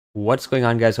What's going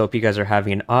on, guys? Hope you guys are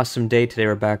having an awesome day. Today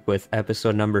we're back with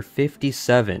episode number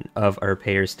 57 of our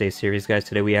Pay or Stay series, guys.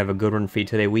 Today we have a good one for you.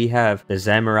 Today we have the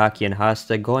Zamorakian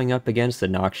Hasta going up against the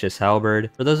Noxious Halberd.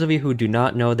 For those of you who do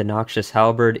not know, the Noxious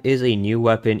Halberd is a new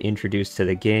weapon introduced to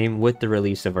the game with the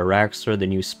release of Araxor, the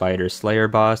new Spider Slayer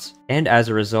boss. And as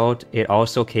a result, it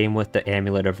also came with the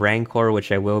Amulet of Rancor,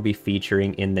 which I will be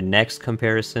featuring in the next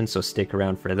comparison, so stick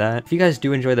around for that. If you guys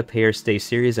do enjoy the Pay or Stay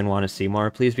series and want to see more,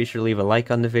 please be sure to leave a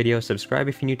like on the video, subscribe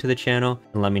if you're new to the channel,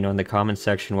 and let me know in the comments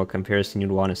section what comparison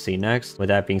you'd want to see next. With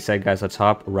that being said, guys, let's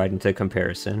hop right into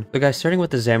comparison. So guys, starting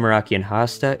with the Zamorakian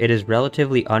Hasta, it is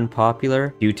relatively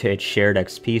unpopular due to its shared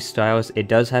XP styles. It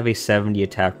does have a 70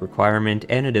 attack requirement,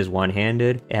 and it is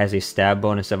one-handed. It has a stab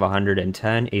bonus of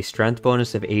 110, a strength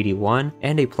bonus of 81,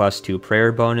 and a +2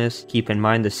 prayer bonus. Keep in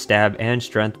mind the stab and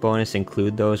strength bonus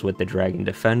include those with the Dragon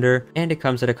Defender, and it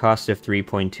comes at a cost of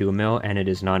 3.2 mil, and it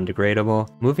is non-degradable.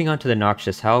 Moving on to the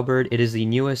Noxious Halberd, it is the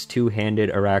newest two-handed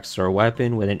Araxor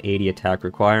weapon with an 80 attack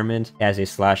requirement. It has a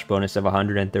slash bonus of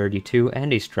 132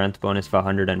 and a strength bonus of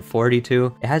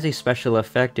 142. It has a special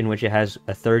effect in which it has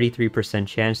a 33%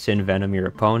 chance to envenom your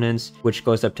opponents, which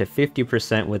goes up to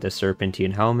 50% with a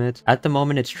Serpentine helmet. At the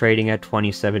moment it's trading at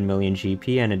 27 million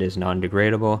GP and it is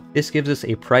non-degradable. This gives us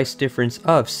a price difference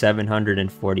of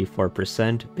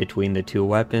 744% between the two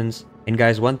weapons. And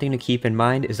guys, one thing to keep in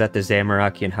mind is that the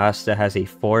Zamorakian Hasta has a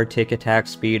 4 tick attack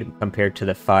speed compared to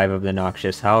the 5 of the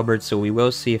Noxious Halberd, so we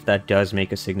will see if that does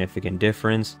make a significant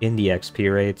difference in the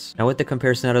XP rates. Now with the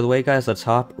comparison out of the way, guys, let's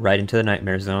hop right into the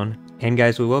Nightmare Zone. And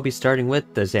guys, we will be starting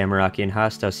with the Zamorakian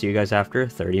Hasta. I'll see you guys after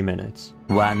 30 minutes.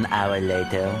 1 hour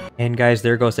later. And guys,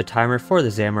 there goes the timer for the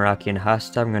Zamorakian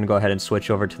Hasta. I'm going to go ahead and switch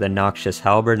over to the Noxious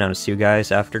Halberd, and I'll see you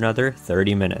guys after another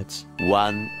 30 minutes.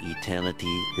 1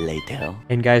 eternity later.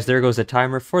 And guys, there goes the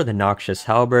timer for the Noxious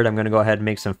Halberd. I'm going to go ahead and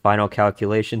make some final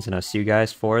calculations, and I'll see you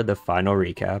guys for the final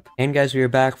recap. And guys, we are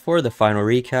back for the final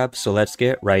recap, so let's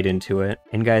get right into it.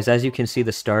 And guys, as you can see,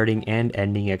 the starting and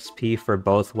ending XP for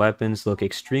both weapons look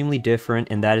extremely different,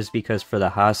 and that is because for the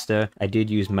Hasta, I did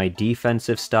use my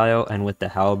defensive style, and with the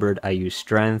Halberd, I used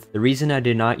strength. The reason I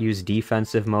did not use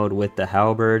defensive mode with the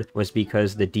Halberd was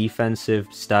because the defensive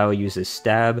style uses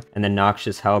stab, and the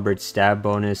Noxious Halberd stab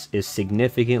bonus is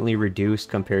significantly reduced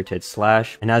compared to its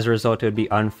slash, and as a result, it would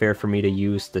be unfair for me to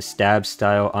use the stab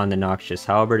style on the Noxious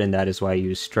Halberd, and that is why I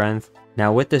use strength.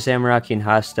 Now with the Zamorakian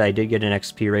Hasta, I did get an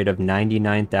XP rate of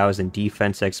 99,000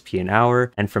 defense XP an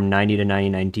hour, and from 90 to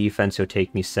 99 defense it will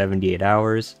take me 78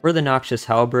 hours. For the Noxious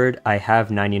Halberd, I have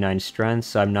 99 strength,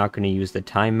 so I'm not going to use the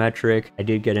time metric. I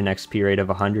did get an XP rate of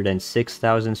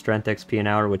 106,000 strength XP an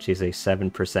hour, which is a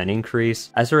 7%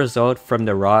 increase. As a result, from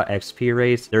the raw XP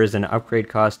rates, there is an upgrade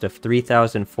cost of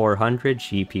 3,400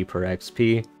 GP per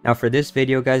XP. Now for this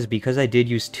video, guys, because I did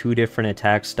use 2 different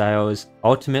attack styles,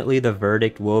 ultimately the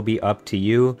verdict will be up to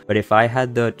you, but if I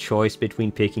had the choice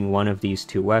between picking one of these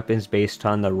 2 weapons based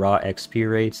on the raw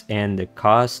XP rates and the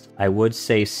cost, I would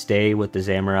say stay with the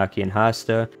Zamorakian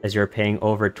Hasta, as you're paying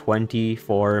over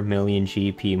 24 million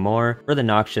GP more for the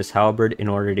Noxious Halberd in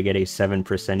order to get a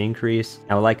 7% increase.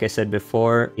 Now like I said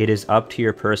before, it is up to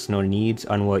your personal needs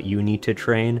on what you need to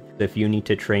train. So if you need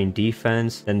to train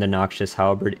defense, then the Noxious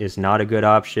Halberd is not a good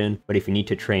option. But if you need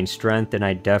to train strength, then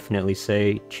I definitely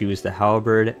say choose the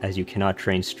Halberd, as you cannot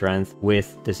train strength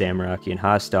with the Zamorakian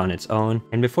Hasta on its own.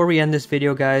 And before we end this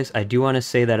video, guys, I do want to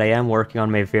say that I am working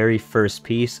on my very first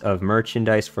piece of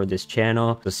merchandise for this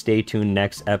channel, so stay tuned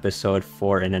next episode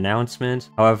for an announcement.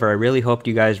 However, I really hope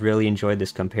you guys really enjoyed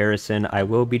this comparison. I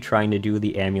will be trying to do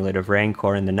the Amulet of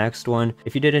Rancor in the next one.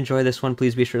 If you did enjoy this one,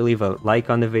 please be sure to leave a like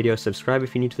on the video, subscribe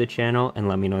if you're new to the channel, and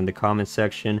let me know in the comments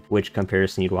section which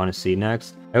comparison you'd want to see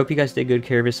next. I hope you guys take good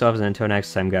care of yourselves, and until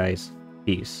next time, guys,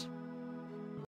 peace.